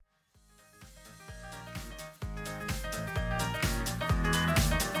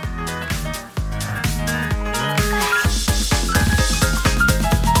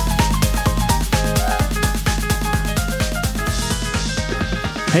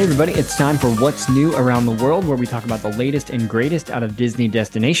Hey, everybody, it's time for What's New Around the World, where we talk about the latest and greatest out of Disney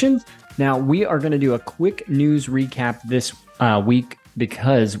destinations. Now, we are going to do a quick news recap this week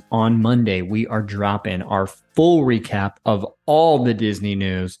because on Monday, we are dropping our full recap of all the Disney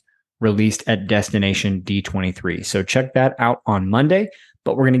news released at Destination D23. So check that out on Monday.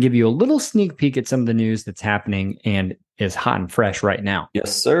 But we're going to give you a little sneak peek at some of the news that's happening and is hot and fresh right now.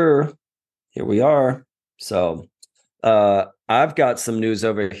 Yes, sir. Here we are. So I've got some news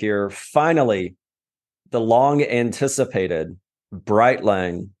over here. Finally, the long anticipated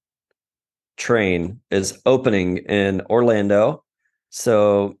Brightline train is opening in Orlando.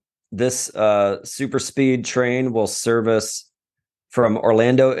 So this super speed train will service from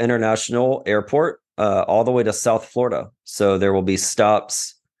Orlando International Airport all the way to South Florida. So there will be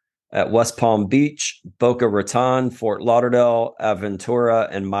stops at West Palm Beach, Boca Raton, Fort Lauderdale, Aventura,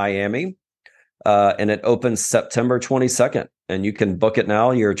 and Miami. And it opens September 22nd. And you can book it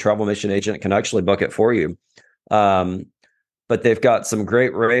now. Your travel mission agent can actually book it for you. But they've got some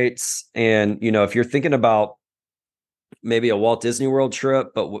great rates. And, you know, if you're thinking about maybe a Walt Disney World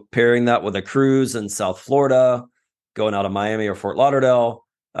trip, but pairing that with a cruise in South Florida, going out of Miami or Fort Lauderdale,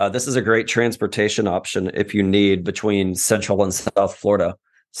 this is a great transportation option if you need between Central and South Florida.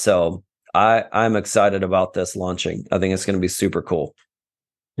 So I'm excited about this launching. I think it's going to be super cool.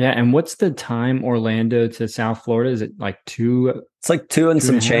 Yeah, and what's the time Orlando to South Florida? Is it like two? It's like two and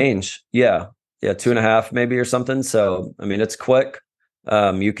some change. Yeah. 2.5 maybe or something. So, I mean, it's quick.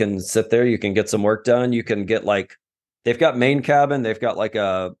 You can sit there, you can get some work done. You can get they've got main cabin. They've got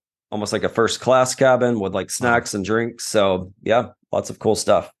almost like a first class cabin with like snacks and drinks. So yeah, lots of cool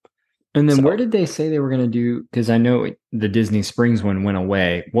stuff. And then where did they say they were going to do? Because I know the Disney Springs one went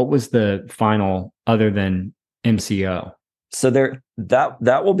away. What was the final other than MCO? So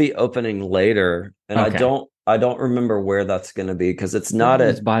that will be opening later, and okay. I don't remember where that's going to be because it's not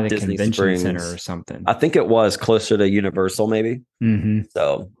at by the Disney Convention Springs. Center or something. I think it was closer to Universal, maybe. Mm-hmm.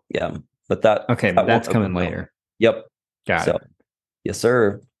 So yeah, but that's coming later. Yep, got it. Yes,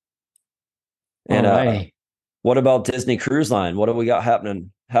 sir. And what about Disney Cruise Line? What do we got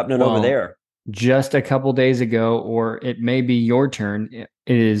happening over there? Just a couple days ago, or it may be your turn. It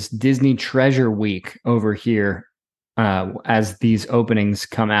is Disney Treasure Week over here. As these openings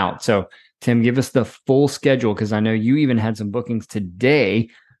come out. So, Tim, give us the full schedule because I know you even had some bookings today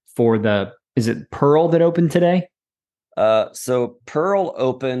for is it Pearl that opened today? So Pearl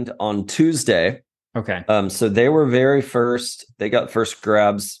opened on Tuesday. Okay. So they were they got first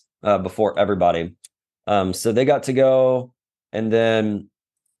grabs before everybody. So they got to go. And then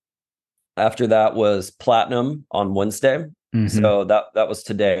after that was Platinum on Wednesday. Mm-hmm. So that was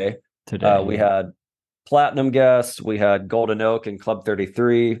today. We had Platinum guests, we had Golden Oak and Club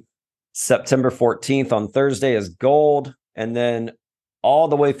 33. September 14th on Thursday is Gold. And then all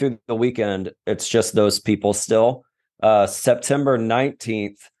the way through the weekend, it's just those people still. September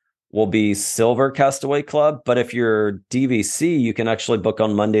 19th will be Silver Castaway Club. But if you're DVC, you can actually book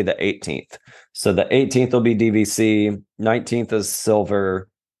on Monday the 18th. So the 18th will be DVC, 19th is Silver,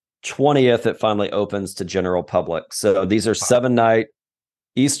 20th it finally opens to general public. So these are 7-night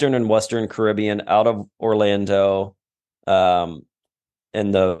Eastern and Western Caribbean out of Orlando. And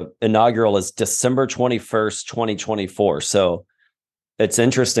the inaugural is December 21st, 2024. So it's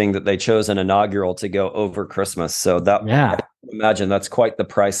interesting that they chose an inaugural to go over Christmas. So I imagine that's quite the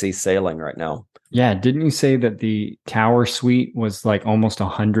pricey sailing right now. Yeah. Didn't you say that the Tower Suite was like almost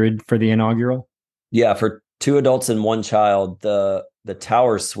 $100 for the inaugural? Yeah. For 2 adults and 1 child, the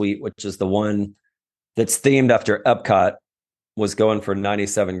Tower Suite, which is the one that's themed after Epcot, was going for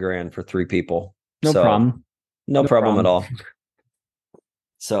 $97,000 for 3 people. No problem at all.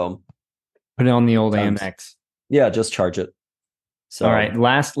 So put it on the old Amex. Yeah, just charge it. So all right,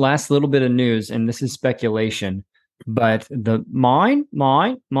 last little bit of news, and this is speculation, but the mine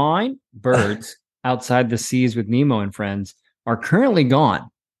birds outside the seas with Nemo and friends are currently gone.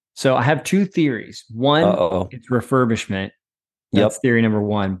 So I have 2 theories. One, it's refurbishment. That's theory number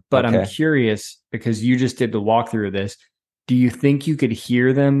 1. But I'm curious because you just did the walkthrough of this. Do you think you could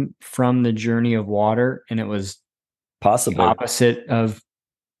hear them from the Journey of Water and it was possibly the opposite of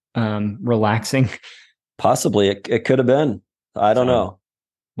relaxing? Possibly. It could have been. I don't know.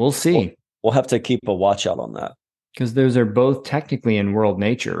 We'll see. We'll have to keep a watch out on that. Because those are both technically in World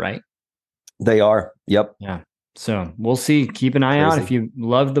Nature, right? They are. Yep. Yeah. So we'll see. Keep an eye out. If you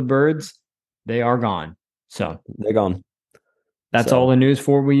love the birds, they are gone. So they're gone. That's all the news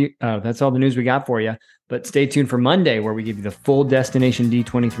that's all the news we got for you. But stay tuned for Monday where we give you the full Destination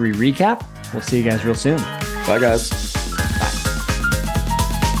D23 recap. We'll see you guys real soon. Bye, guys.